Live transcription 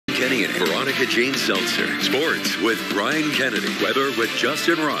Kenny and Veronica Jane Seltzer. Sports with Brian Kennedy. Weather with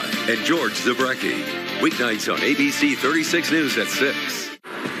Justin Rye and George Zabrecki. Weeknights on ABC 36 News at 6.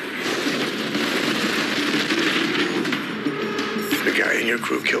 The guy in your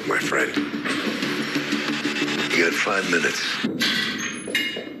crew killed my friend. You got 5 minutes.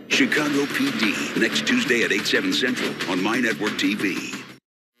 Chicago PD, next Tuesday at 8/7 Central on My Network TV.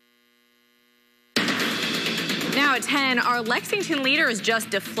 Now at 10, are Lexington leaders just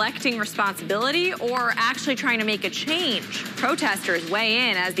deflecting responsibility or actually trying to make a change? Protesters weigh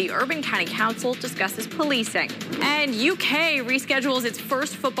in as the Urban County Council discusses policing. And UK reschedules its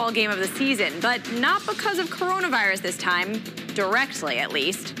first football game of the season, but not because of coronavirus this time, directly at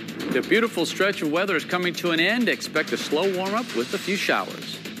least. The beautiful stretch of weather is coming to an end. Expect a slow warm-up with a few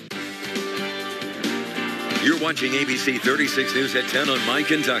showers. You're watching ABC 36 News at 10 on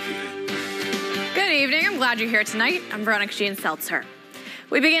MyKY. Good evening. I'm glad you're here tonight. I'm Veronica Jane Seltzer.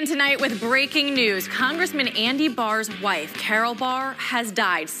 We begin tonight with breaking news. Congressman Andy Barr's wife, Carol Barr, has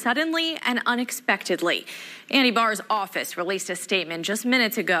died suddenly and unexpectedly. Andy Barr's office released a statement just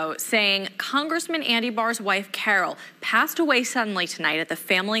minutes ago saying Congressman Andy Barr's wife, Carol, passed away suddenly tonight at the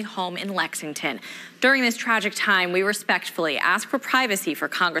family home in Lexington. During this tragic time, we respectfully ask for privacy for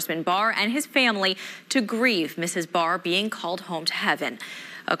Congressman Barr and his family to grieve Mrs. Barr being called home to heaven.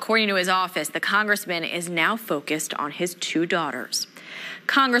 According to his office, the congressman is now focused on his 2 daughters.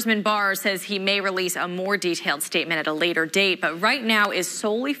 Congressman Barr says he may release a more detailed statement at a later date, but right now is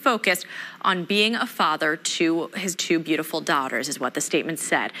solely focused on being a father to his 2 beautiful daughters, is what the statement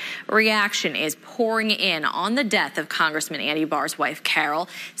said. Reaction is pouring in on the death of Congressman Andy Barr's wife, Carol.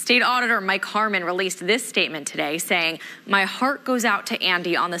 State Auditor Mike Harmon released this statement today saying, "My heart goes out to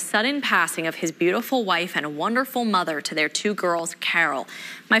Andy on the sudden passing of his beautiful wife and a wonderful mother to their 2 girls, Carol.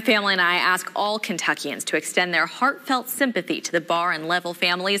 My family and I ask all Kentuckians to extend their heartfelt sympathy to the Barr and Level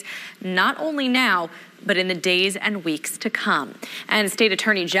families, not only now, but in the days and weeks to come." And State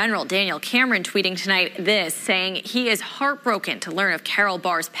Attorney General Daniel Cameron tweeting tonight this, saying he is heartbroken to learn of Carol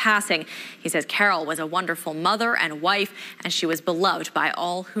Barr's passing. He says Carol was a wonderful mother and wife, and she was beloved by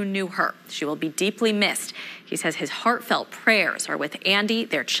all who knew her. She will be deeply missed. He says his heartfelt prayers are with Andy,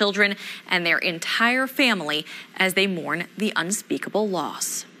 their children, and their entire family as they mourn the unspeakable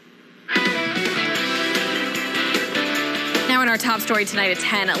loss. Now in our top story tonight at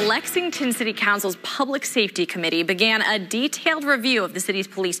 10, Lexington City Council's Public Safety Committee began a detailed review of the city's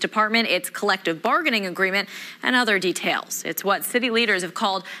police department, its collective bargaining agreement, and other details. It's what city leaders have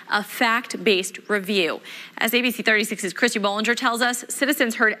called a fact-based review. As ABC 36's Christy Bollinger tells us,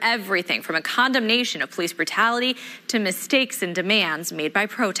 citizens heard everything from a condemnation of police brutality to mistakes and demands made by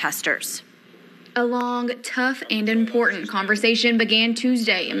protesters. A long, tough, and important conversation began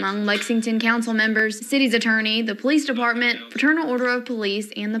Tuesday among Lexington council members, city's attorney, the police department, Fraternal Order of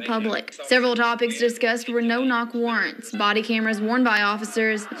Police, and the public. Several topics discussed were no-knock warrants, body cameras worn by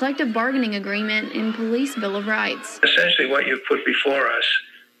officers, the collective bargaining agreement, and police bill of rights. Essentially what you've put before us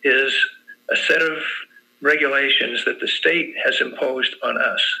is a set of regulations that the state has imposed on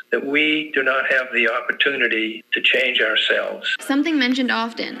us, that we do not have the opportunity to change ourselves. Something mentioned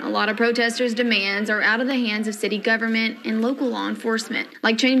often, a lot of protesters' demands are out of the hands of city government and local law enforcement,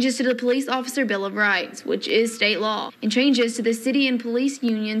 like changes to the Police Officer Bill of Rights, which is state law, and changes to the city and police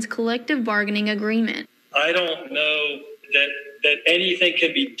union's collective bargaining agreement. I don't know that anything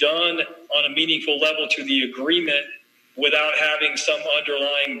can be done on a meaningful level to the agreement without having some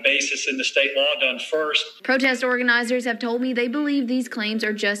underlying basis in the state law done first. Protest organizers have told me they believe these claims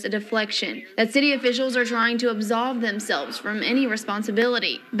are just a deflection, that city officials are trying to absolve themselves from any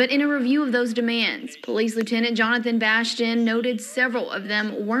responsibility. But in a review of those demands, Police Lieutenant Jonathan Bastian noted several of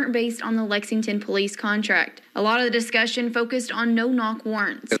them weren't based on the Lexington police contract. A lot of the discussion focused on no-knock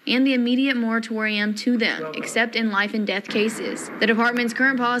warrants and the immediate moratorium to them, except in life and death cases. The department's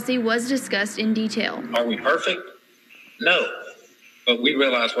current policy was discussed in detail. Are we perfect? No, but we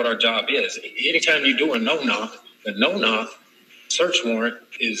realize what our job is. Anytime you do a no-knock, the no-knock search warrant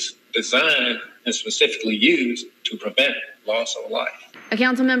is designed and specifically used to prevent loss of life. A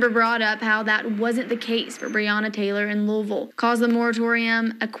council member brought up how that wasn't the case for Breonna Taylor in Louisville, caused the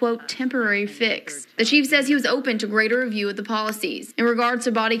moratorium a, quote, temporary fix. The chief says he was open to greater review of the policies. In regards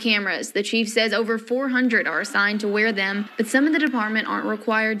to body cameras, the chief says over 400 are assigned to wear them, but some in the department aren't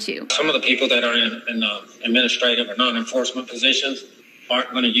required to. Some of the people that are in administrative or non-enforcement positions aren't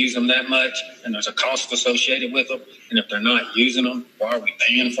going to use them that much, and there's a cost associated with them. And if they're not using them, why are we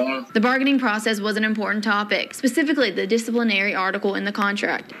paying for them? The bargaining process was an important topic, specifically the disciplinary article in the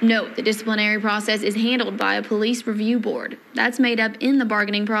contract. Note, the disciplinary process is handled by a police review board. That's made up in the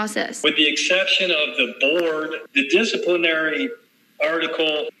bargaining process. With the exception of the board, the disciplinary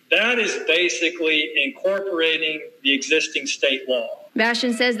article. That is basically incorporating the existing state law.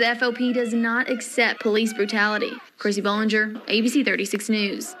 Bastian says the FOP does not accept police brutality. Chrissy Bollinger, ABC 36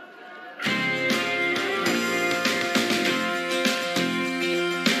 News.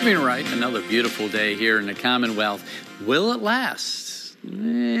 Right, another beautiful day here in the Commonwealth. Will it last?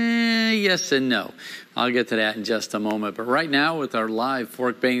 Yes and no. I'll get to that in just a moment. But right now, with our live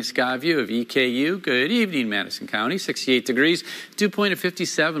Fort Bend sky view of EKU, good evening, Madison County, 68 degrees, dew point of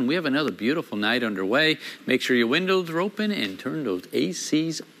 57. We have another beautiful night underway. Make sure your windows are open and turn those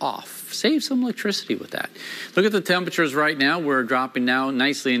ACs off. Save some electricity with that. Look at the temperatures right now. We're dropping now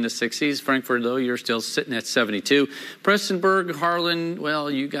nicely in the 60s. Frankfurt, though, you're still sitting at 72. Prestonburg, Harlan, well,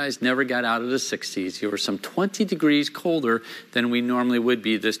 you guys never got out of the 60s. You were some 20 degrees colder than we normally would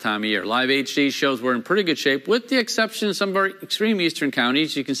be this time of year. Live HD shows we're in pretty good shape, with the exception of some of our extreme eastern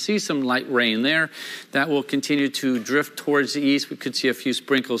counties. You can see some light rain there. That will continue to drift towards the east. We could see a few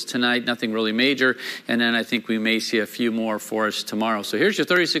sprinkles tonight, nothing really major. And then I think we may see a few more for us tomorrow. So here's your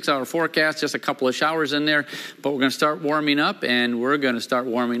 36-hour forecast, just a couple of showers in there. But we're going to start warming up, and we're going to start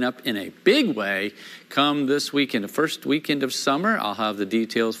warming up in a big way come this weekend, the first weekend of summer. I'll have the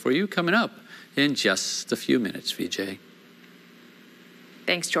details for you coming up in just a few minutes, VJ.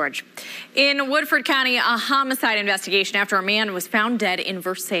 Thanks, George. In Woodford County, a homicide investigation after a man was found dead in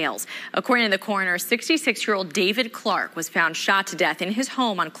Versailles. According to the coroner, 66-year-old David Clark was found shot to death in his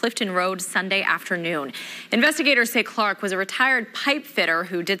home on Clifton Road Sunday afternoon. Investigators say Clark was a retired pipe fitter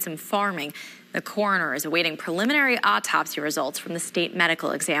who did some farming. The coroner is awaiting preliminary autopsy results from the state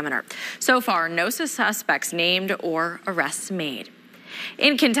medical examiner. So far, no suspects named or arrests made.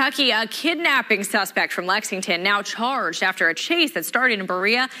 In Kentucky, a kidnapping suspect from Lexington now charged after a chase that started in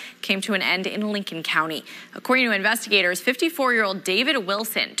Berea came to an end in Lincoln County. According to investigators, 54-year-old David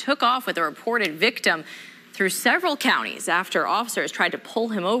Wilson took off with a reported victim through several counties after officers tried to pull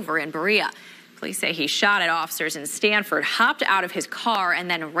him over in Berea. Police say he shot at officers in Stanford, hopped out of his car,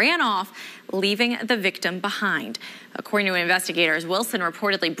 and then ran off, leaving the victim behind. According to investigators, Wilson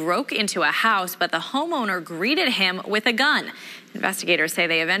reportedly broke into a house, but the homeowner greeted him with a gun. Investigators say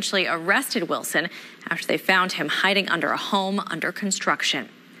they eventually arrested Wilson after they found him hiding under a home under construction.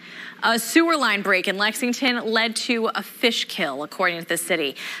 A sewer line break in Lexington led to a fish kill, according to the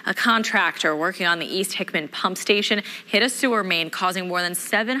city. A contractor working on the East Hickman pump station hit a sewer main, causing more than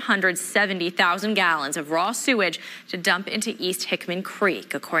 770,000 gallons of raw sewage to dump into East Hickman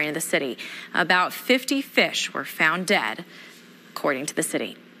Creek, according to the city. About 50 fish were found dead, according to the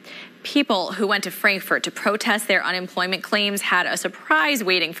city. People who went to Frankfurt to protest their unemployment claims had a surprise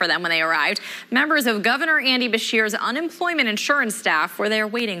waiting for them when they arrived. Members of Governor Andy Beshear's unemployment insurance staff were there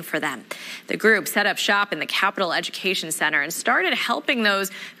waiting for them. The group set up shop in the Capitol Education Center and started helping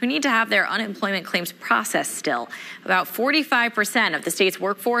those who need to have their unemployment claims processed still. About 45% of the state's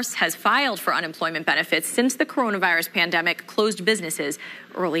workforce has filed for unemployment benefits since the coronavirus pandemic closed businesses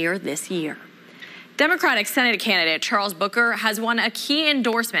earlier this year. Democratic Senate candidate Charles Booker has won a key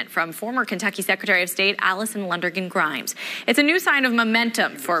endorsement from former Kentucky Secretary of State Allison Lundergan Grimes. It's a new sign of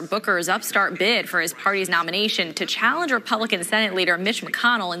momentum for Booker's upstart bid for his party's nomination to challenge Republican Senate leader Mitch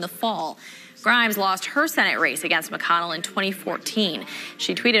McConnell in the fall. Grimes lost her Senate race against McConnell in 2014.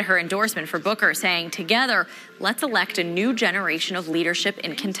 She tweeted her endorsement for Booker, saying, "Together, let's elect a new generation of leadership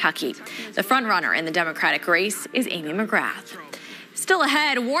in Kentucky." The frontrunner in the Democratic race is Amy McGrath. Still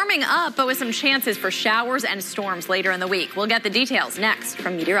ahead, warming up, but with some chances for showers and storms later in the week. We'll get the details next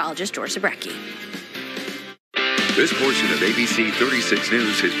from meteorologist George Zabrecki. This portion of ABC 36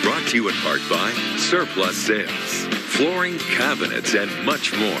 News is brought to you in part by Surplus Sales, flooring, cabinets, and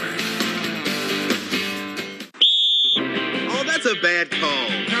much more. Oh, that's a bad call.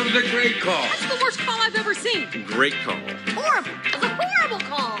 That was a great call. That's the worst call I've ever seen. Great call. Horrible. It was a horrible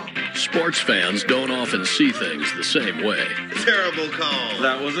call. Sports fans don't often see things the same way. Terrible call.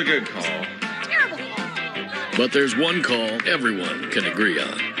 That was a good call. Terrible call. But there's one call everyone can agree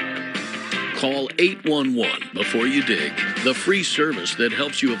on. Call 811 before you dig, the free service that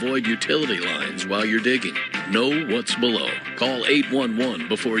helps you avoid utility lines while you're digging. Know what's below. Call 811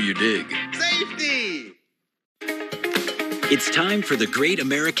 before you dig. Safety! It's time for the Great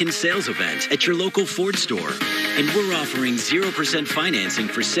American Sales Event at your local Ford store. And we're offering 0% financing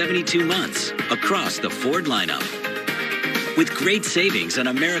for 72 months across the Ford lineup. With great savings on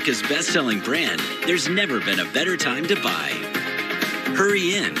America's best-selling brand, there's never been a better time to buy.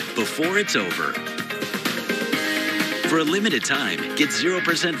 Hurry in before it's over. For a limited time, get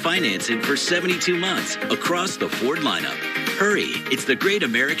 0% financing for 72 months across the Ford lineup. Hurry, it's the Great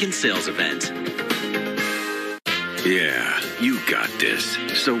American Sales Event. Yeah, you got this.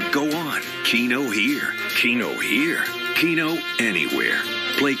 So go on. Keno here. Keno here. Keno anywhere.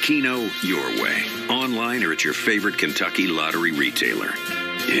 Play Keno your way. Online or at your favorite Kentucky lottery retailer.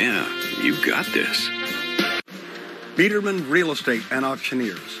 Yeah, you got this. Biederman Real Estate and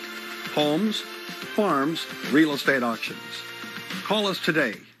Auctioneers. Homes, farms, real estate auctions. Call us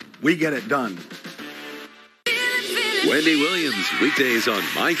today. We get it done. Wendy Williams, weekdays on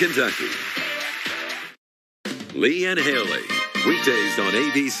My Kentucky. Lee and Haley, weekdays on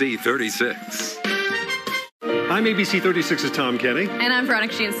ABC 36. I'm ABC 36's Tom Kenny. And I'm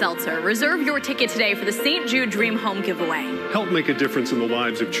Veronica Jean Seltzer. Reserve your ticket today for the St. Jude Dream Home giveaway. Help make a difference in the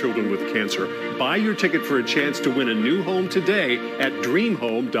lives of children with cancer. Buy your ticket for a chance to win a new home today at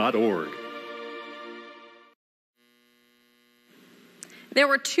dreamhome.org. There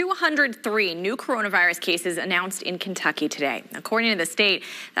were 203 new coronavirus cases announced in Kentucky today. According to the state,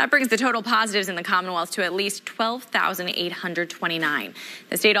 that brings the total positives in the Commonwealth to at least 12,829.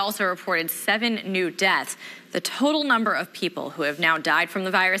 The state also reported 7 new deaths. The total number of people who have now died from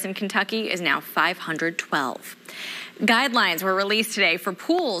the virus in Kentucky is now 512. Guidelines were released today for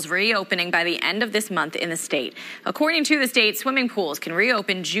pools reopening by the end of this month in the state. According to the state, swimming pools can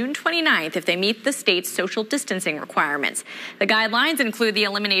reopen June 29th if they meet the state's social distancing requirements. The guidelines include the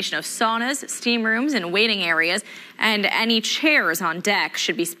elimination of saunas, steam rooms, and waiting areas, and any chairs on deck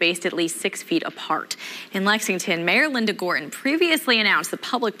should be spaced at least 6 feet apart. In Lexington, Mayor Linda Gorton previously announced the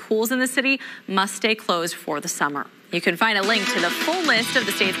public pools in the city must stay closed for the summer. You can find a link to the full list of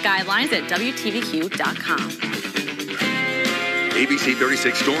the state's guidelines at WTVQ.com. ABC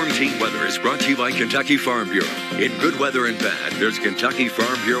 36 Storm Team Weather is brought to you by Kentucky Farm Bureau. In good weather and bad, there's Kentucky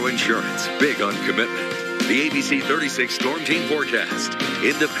Farm Bureau Insurance. Big on commitment. The ABC 36 Storm Team Forecast.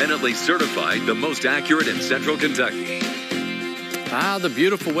 Independently certified the most accurate in Central Kentucky. The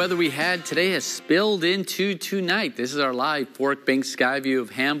beautiful weather we had today has spilled into tonight. This is our live Fork Bank sky view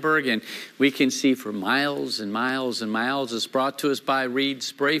of Hamburg, and we can see for miles and miles and miles. It's brought to us by Reed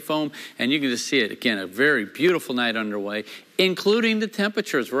Spray Foam, and you can just see it. Again, a very beautiful night underway, including the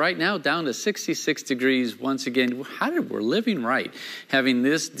temperatures right now down to 66 degrees once again. We're living right, having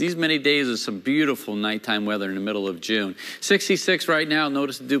these many days of some beautiful nighttime weather in the middle of June. 66 right now.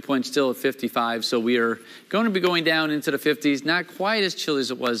 Notice the dew point still at 55, so we are going to be going down into the 50s. Not quite as chilly as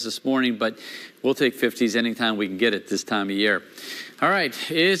it was this morning, but we'll take 50s anytime we can get it this time of year. All right,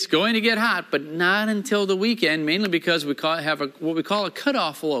 it's going to get hot, but not until the weekend, mainly because we have what we call a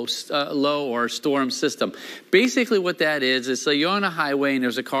cutoff low or storm system. Basically what that is so you're on a highway and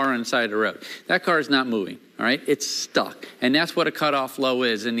there's a car on the side of the road. That car is not moving, all right? It's stuck, and that's what a cutoff low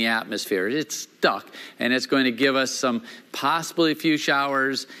is in the atmosphere. It's stuck, and it's going to give us possibly a few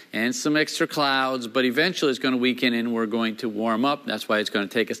showers and some extra clouds, but eventually it's going to weaken and we're going to warm up. That's why it's going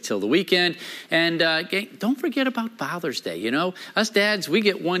to take us till the weekend. And don't forget about Father's Day. You know, us dads, we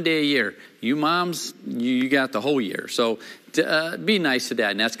get one day a year. You moms, you got the whole year. So be nice to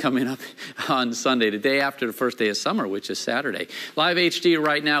Dad, and that's coming up on Sunday, the day after the first day of summer, which is Saturday. Live HD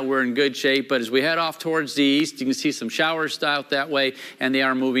right now, we're in good shape, but as we head off towards the east, you can see some showers out that way, and they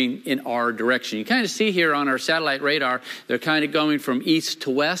are moving in our direction. You kind of see here on our satellite radar, they're kind of going from east to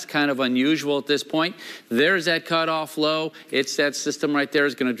west, kind of unusual at this point. There's that cutoff low. It's that system right there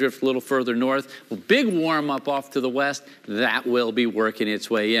is going to drift a little further north. A big warm up off to the west. That will be working its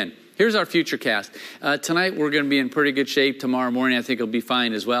way in. Here's our future cast. Tonight, we're going to be in pretty good shape. Tomorrow morning, I think it'll be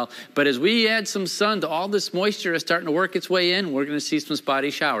fine as well. But as we add some sun to all this moisture is starting to work its way in, we're going to see some spotty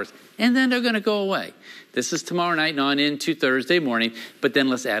showers. And then they're going to go away. This is tomorrow night and on into Thursday morning. But then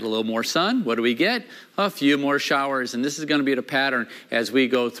let's add a little more sun. What do we get? A few more showers. And this is going to be the pattern as we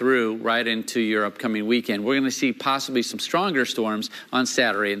go through right into your upcoming weekend. We're going to see possibly some stronger storms on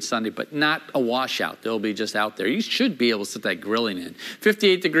Saturday and Sunday, but not a washout. They'll be just out there. You should be able to set that grilling in.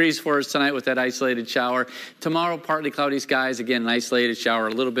 58 degrees for us tonight with that isolated shower. Tomorrow, partly cloudy skies. Again, an isolated shower,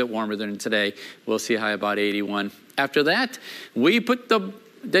 a little bit warmer than today. We'll see high about 81. After that, we put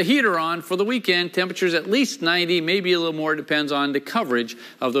the heater on for the weekend. Temperatures at least 90, maybe a little more. Depends on the coverage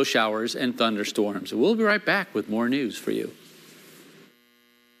of those showers and thunderstorms. We'll be right back with more news for you.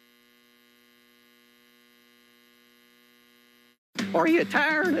 Are you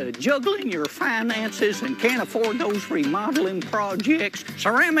tired of juggling your finances and can't afford those remodeling projects?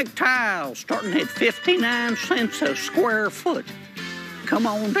 Ceramic tiles starting at 59 cents a square foot. Come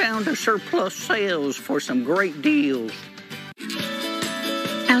on down to Surplus Sales for some great deals.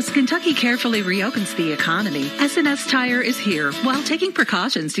 As Kentucky carefully reopens the economy, S&S Tire is here while taking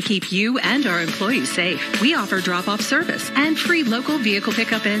precautions to keep you and our employees safe. We offer drop-off service and free local vehicle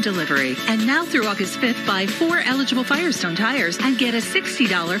pickup and delivery. And now through August 5th, buy 4 eligible Firestone tires and get a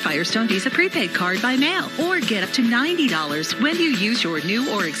 $60 Firestone Visa prepaid card by mail, or get up to $90 when you use your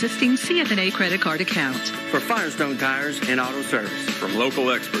new or existing CF&A credit card account. For Firestone Tires and Auto Service. From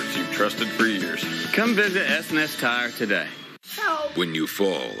local experts you've trusted for years. Come visit S&S Tire today. Help. When you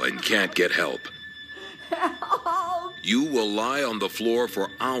fall and can't get help, you will lie on the floor for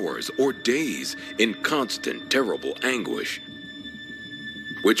hours or days in constant, terrible anguish,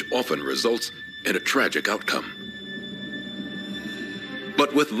 which often results in a tragic outcome.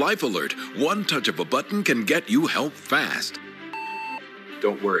 But with Life Alert, one touch of a button can get you help fast.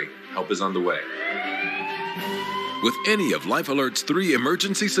 Don't worry, help is on the way. With any of Life Alert's 3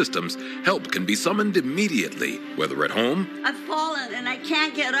 emergency systems, help can be summoned immediately, whether at home, I've fallen and I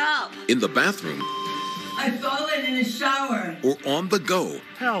can't get up. in the bathroom, I've fallen in a shower. or on the go.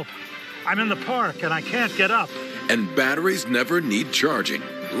 Help! I'm in the park and I can't get up. And batteries never need charging.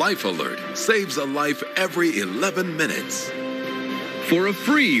 Life Alert saves a life every 11 minutes. For a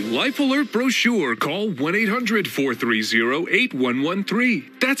free Life Alert brochure, call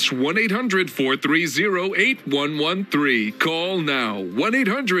 1-800-430-8113. That's 1-800-430-8113. Call now.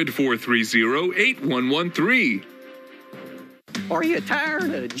 1-800-430-8113. Are you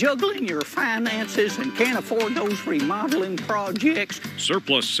tired of juggling your finances and can't afford those remodeling projects?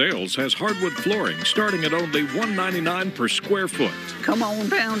 Surplus Sales has hardwood flooring starting at only $1.99 per square foot. Come on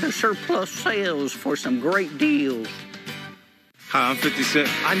down to Surplus Sales for some great deals. Hi, I'm 50 Cent.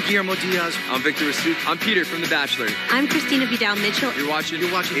 I'm Guillermo Diaz. I'm Victor Rasuk. I'm Peter from The Bachelor. I'm Christina Vidal-Mitchell. You're watching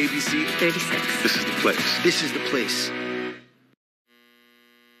ABC 36. This is the place. This is the place.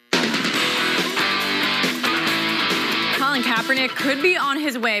 Colin Kaepernick could be on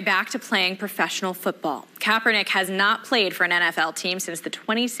his way back to playing professional football. Kaepernick has not played for an NFL team since the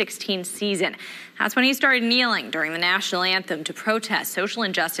 2016 season. That's when he started kneeling during the national anthem to protest social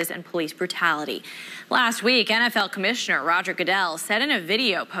injustice and police brutality. Last week, NFL Commissioner Roger Goodell said in a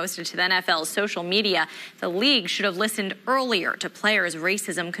video posted to the NFL's social media the league should have listened earlier to players'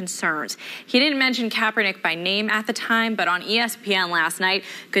 racism concerns. He didn't mention Kaepernick by name at the time, but on ESPN last night,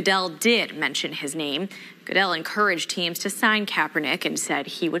 Goodell did mention his name. Goodell encouraged teams to sign Kaepernick and said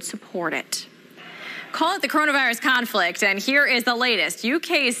he would support it. Call it the coronavirus conflict, and here is the latest.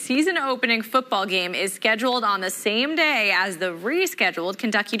 UK's season-opening football game is scheduled on the same day as the rescheduled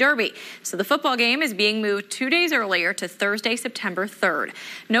Kentucky Derby. So the football game is being moved 2 days earlier to Thursday, September 3rd.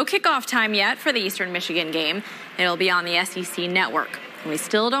 No kickoff time yet for the Eastern Michigan game. It'll be on the SEC network. And we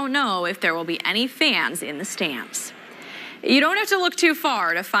still don't know if there will be any fans in the stands. You don't have to look too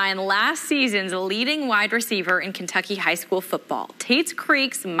far to find last season's leading wide receiver in Kentucky high school football, Tate's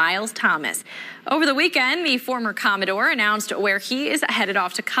Creek's Miles Thomas. Over the weekend, the former Commodore announced where he is headed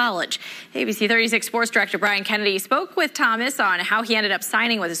off to college. ABC 36 Sports Director Brian Kennedy spoke with Thomas on how he ended up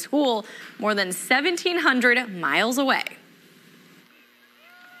signing with a school more than 1,700 miles away.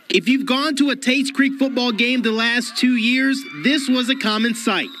 If you've gone to a Tate's Creek football game the last 2 years, this was a common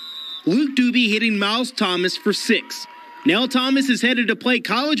sight. Luke Doobie hitting Miles Thomas for 6. Now Thomas is headed to play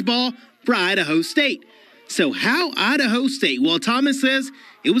college ball for Idaho State. So how Idaho State? Well, Thomas says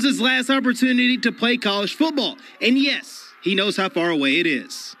it was his last opportunity to play college football. And yes, he knows how far away it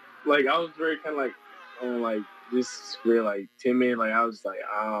is. Like, I was very kind of like, this real, timid. Like, I was like,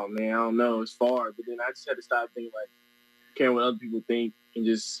 oh, man, I don't know. It's far. But then I just had to stop thinking, caring what other people think. And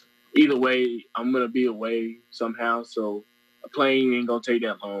just, either way, I'm going to be away somehow. So a plane ain't going to take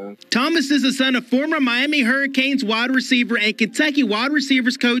that long. Thomas is the son of former Miami Hurricanes wide receiver and Kentucky wide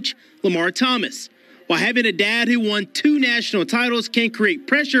receivers coach Lamar Thomas. While having a dad who won 2 national titles can create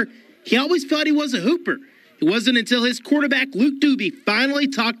pressure, he always felt he was a hooper. It wasn't until his quarterback, Luke Doobie, finally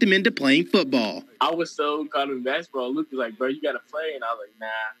talked him into playing football. I was so caught in basketball. Luke was like, bro, you got to play. And I was like, nah.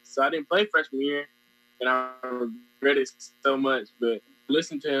 So I didn't play freshman year, and I regret it so much. But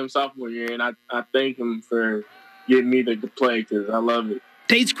listen to him sophomore year, and I thank him for getting me to play because I love it.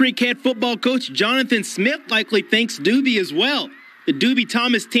 Tate's Creek head football coach Jonathan Smith likely thanks Doobie as well. The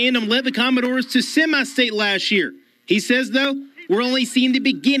Doobie-Thomas tandem led the Commodores to semi-state last year. He says, though, we're only seeing the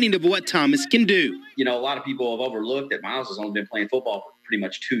beginning of what Thomas can do. You know, a lot of people have overlooked that Miles has only been playing football for pretty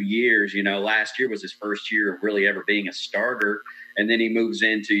much 2 years. You know, last year was his first year of really ever being a starter. And then he moves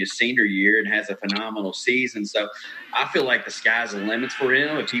into his senior year and has a phenomenal season. So I feel like the sky's the limits for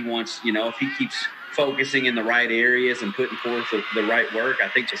him. If he wants, if he keeps focusing in the right areas and putting forth the right work, I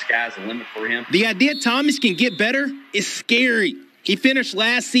think the sky's the limit for him. The idea Thomas can get better is scary. He finished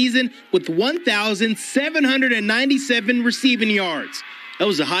last season with 1,797 receiving yards. That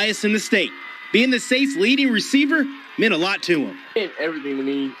was the highest in the state. Being the state's leading receiver meant a lot to him. It meant everything to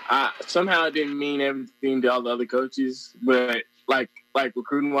me. Somehow it didn't mean everything to all the other coaches, but like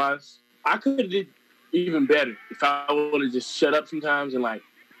recruiting-wise, I could have did even better if I would have just shut up sometimes. And like,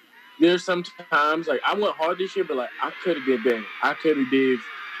 there's some times like I went hard this year, but like I could have did better. I could have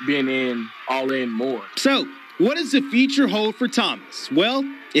been all in more. So, what does the future hold for Thomas? Well,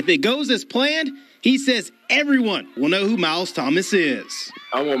 if it goes as planned, he says everyone will know who Miles Thomas is.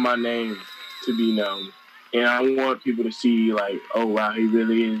 I want my name to be known. And I want people to see, like, oh, wow, he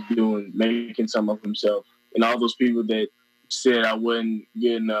really is making something of himself. And all those people that said I wasn't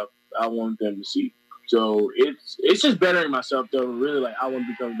good enough, I want them to see. So it's just bettering myself, though. Really, like, I want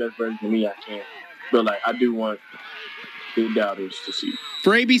to become the best version of me I can. But, like, I do want the doubters to see.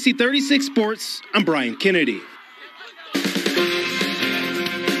 For ABC 36 Sports, I'm Brian Kennedy.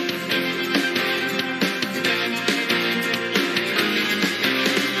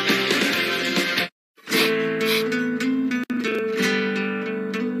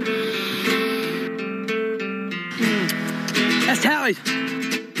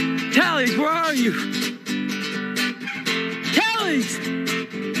 Tallies, where are you? Tallies!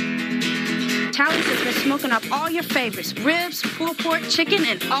 Tallies has been smoking up all your favorites. Ribs, pulled pork, chicken,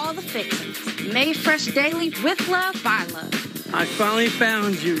 and all the fixings. Made fresh daily with love, by love. I finally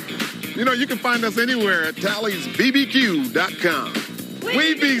found you. You know, you can find us anywhere at talliesbbq.com.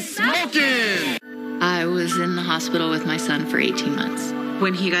 We be smoking! I was in the hospital with my son for 18 months.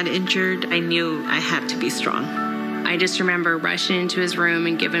 When he got injured, I knew I had to be strong. I just remember rushing into his room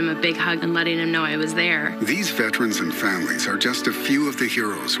and giving him a big hug and letting him know I was there. These veterans and families are just a few of the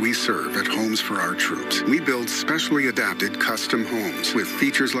heroes we serve at Homes for Our Troops. We build specially adapted custom homes with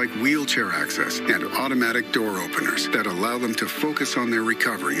features like wheelchair access and automatic door openers that allow them to focus on their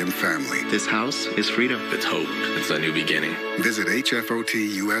recovery and family. This house is freedom. It's hope. It's a new beginning. Visit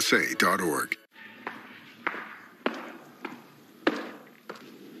hfotusa.org.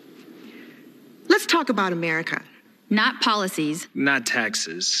 Let's talk about America. Not policies. Not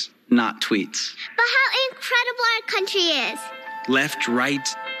taxes. Not tweets. But how incredible our country is. Left, right,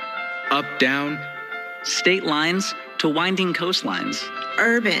 up, down. State lines to winding coastlines.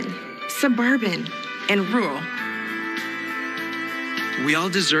 Urban, suburban, and rural. We all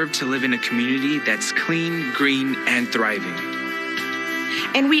deserve to live in a community that's clean, green, and thriving.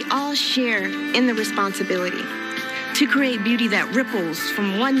 And we all share in the responsibility to create beauty that ripples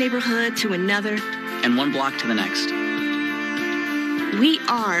from one neighborhood to another. And one block to the next. We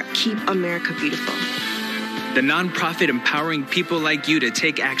are Keep America Beautiful. The nonprofit empowering people like you to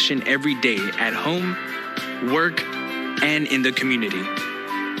take action every day at home, work, and in the community.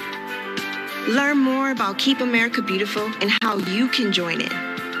 Learn more about Keep America Beautiful and how you can join in.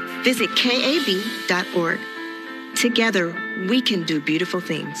 Visit KAB.org. Together, we can do beautiful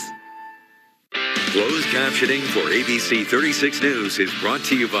things. Closed captioning for ABC 36 News is brought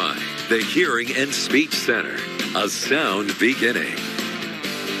to you by the Hearing and Speech Center, a sound beginning.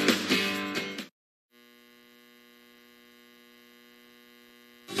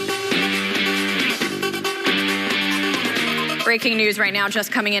 Breaking news right now,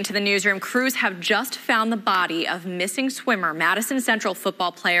 just coming into the newsroom. Crews have just found the body of missing swimmer, Madison Central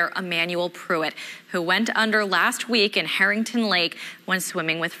football player Emmanuel Pruitt, who went under last week in Harrington Lake when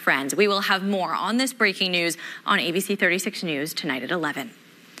swimming with friends. We will have more on this breaking news on ABC 36 News tonight at 11.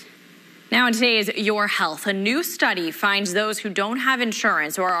 Now in today's Your Health, a new study finds those who don't have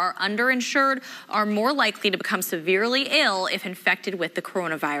insurance or are underinsured are more likely to become severely ill if infected with the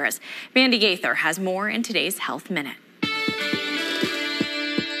coronavirus. Mandy Gaither has more in today's Health Minute.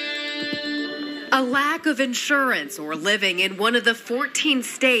 A lack of insurance or living in one of the 14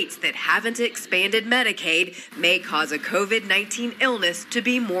 states that haven't expanded Medicaid may cause a COVID-19 illness to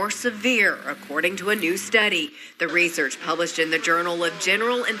be more severe, according to a new study. The research published in the Journal of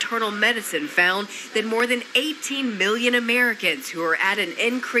General Internal Medicine found that more than 18 million Americans who are at an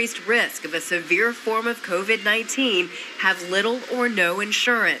increased risk of a severe form of COVID-19 have little or no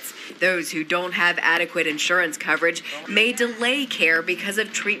insurance. Those who don't have adequate insurance coverage may delay care because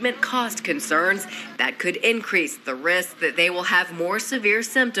of treatment cost concerns that could increase the risk that they will have more severe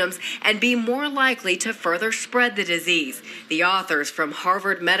symptoms and be more likely to further spread the disease. The authors from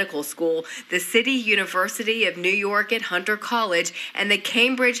Harvard Medical School, the City University of New York at Hunter College, and the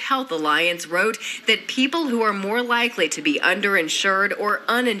Cambridge Health Alliance wrote that people who are more likely to be underinsured or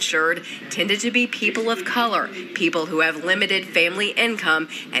uninsured tended to be people of color, people who have limited family income,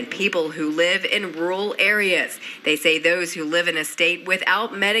 and people who live in rural areas. They say those who live in a state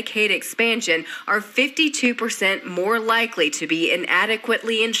without Medicaid expansion are 52% more likely to be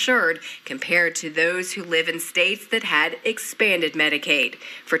inadequately insured compared to those who live in states that had expanded Medicaid.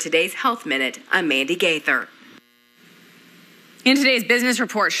 For today's Health Minute, I'm Mandy Gaither. In today's business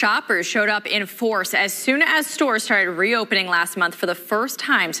report, shoppers showed up in force as soon as stores started reopening last month for the first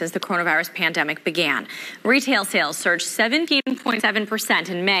time since the coronavirus pandemic began. Retail sales surged 17.7%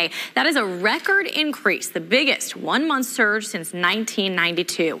 in May. That is a record increase, the biggest one-month surge since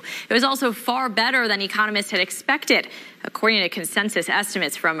 1992. It was also far better than economists had expected. According to consensus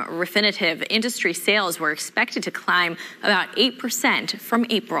estimates from Refinitiv, industry sales were expected to climb about 8% from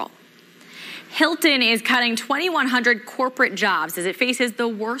April. Hilton is cutting 2,100 corporate jobs as it faces the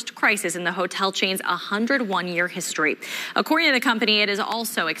worst crisis in the hotel chain's 101-year history. According to the company, it is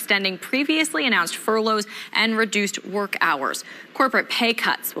also extending previously announced furloughs and reduced work hours. Corporate pay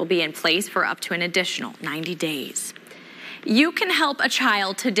cuts will be in place for up to an additional 90 days. You can help a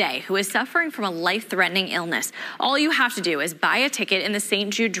child today who is suffering from a life-threatening illness. All you have to do is buy a ticket in the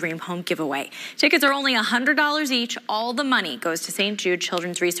St. Jude Dream Home giveaway. Tickets are only $100 each. All the money goes to St. Jude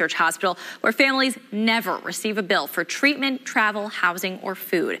Children's Research Hospital, where families never receive a bill for treatment, travel, housing, or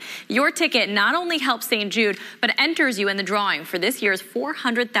food. Your ticket not only helps St. Jude, but enters you in the drawing for this year's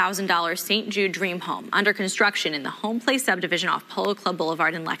 $400,000 St. Jude Dream Home, under construction in the Home Place subdivision off Polo Club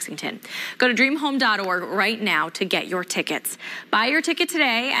Boulevard in Lexington. Go to dreamhome.org right now to get your ticket. Buy your ticket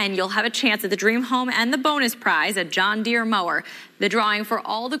today and you'll have a chance at the Dream Home and the bonus prize, a John Deere mower. The drawing for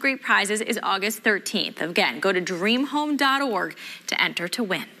all the great prizes is August 13th. Again, go to dreamhome.org to enter to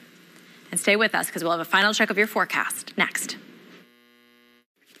win. And stay with us because we'll have a final check of your forecast next.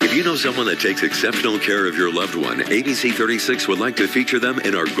 If you know someone that takes exceptional care of your loved one, ABC 36 would like to feature them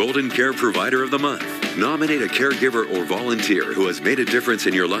in our Golden Care Provider of the Month. Nominate a caregiver or volunteer who has made a difference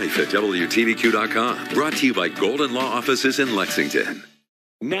in your life at WTVQ.com. Brought to you by Golden Law Offices in Lexington.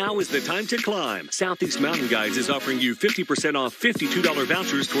 Now is the time to climb. Southeast Mountain Guides is offering you 50% off $52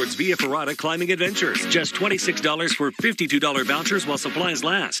 vouchers towards Via Ferrata climbing adventures. Just $26 for $52 vouchers while supplies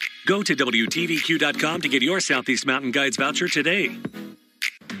last. Go to WTVQ.com to get your Southeast Mountain Guides voucher today.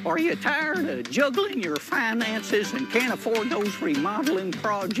 Are you tired of juggling your finances and can't afford those remodeling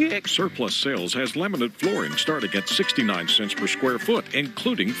projects? Surplus Sales has laminate flooring starting at 69 cents per square foot,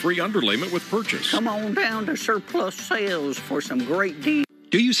 including free underlayment with purchase. Come on down to Surplus Sales for some great deals.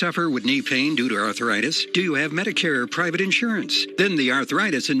 Do you suffer with knee pain due to arthritis? Do you have Medicare or private insurance? Then the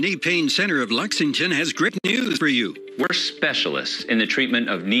Arthritis and Knee Pain Center of Lexington has great news for you. We're specialists in the treatment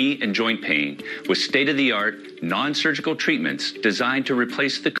of knee and joint pain with state-of-the-art, non-surgical treatments designed to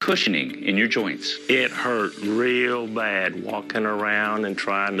replace the cushioning in your joints. It hurt real bad walking around and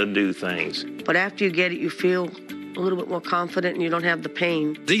trying to do things. But after you get it, you feel a little bit more confident and you don't have the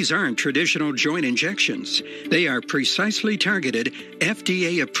pain. These aren't traditional joint injections. They are precisely targeted,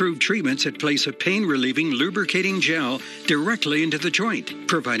 FDA-approved treatments that place a pain-relieving, lubricating gel directly into the joint,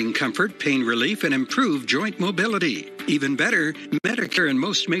 providing comfort, pain relief, and improved joint mobility. Even better, Medicare and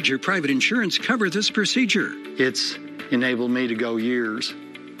most major private insurance cover this procedure. It's enabled me to go years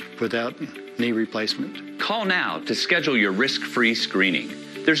without knee replacement. Call now to schedule your risk-free screening.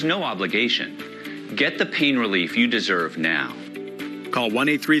 There's no obligation. Get the pain relief you deserve now. Call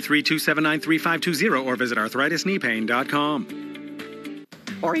 1-833-279-3520 or visit arthritiskneepain.com.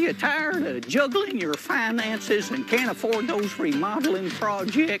 Are you tired of juggling your finances and can't afford those remodeling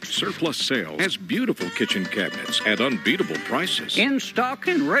projects? Surplus Sales has beautiful kitchen cabinets at unbeatable prices. In stock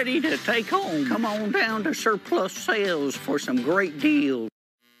and ready to take home. Come on down to Surplus Sales for some great deals.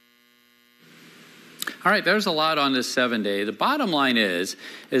 All right, there's a lot on this 7-day. The bottom line is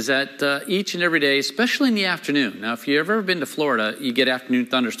that each and every day, especially in the afternoon. Now, if you've ever been to Florida, you get afternoon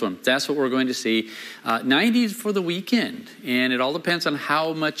thunderstorms. That's what we're going to see. 90s for the weekend, and it all depends on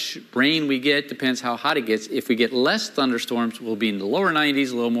how much rain we get, depends how hot it gets. If we get less thunderstorms, we'll be in the lower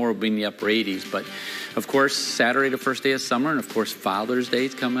 90s, a little more will be in the upper 80s. But, of course, Saturday, the first day of summer, and, of course, Father's Day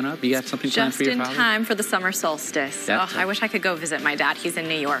is coming up. You got something planned for your father? Just in time for the summer solstice. I wish I could go visit my dad. He's in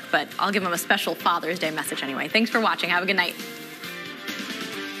New York, but I'll give him a special Father's Day message anyway. Thanks for watching. Have a good night.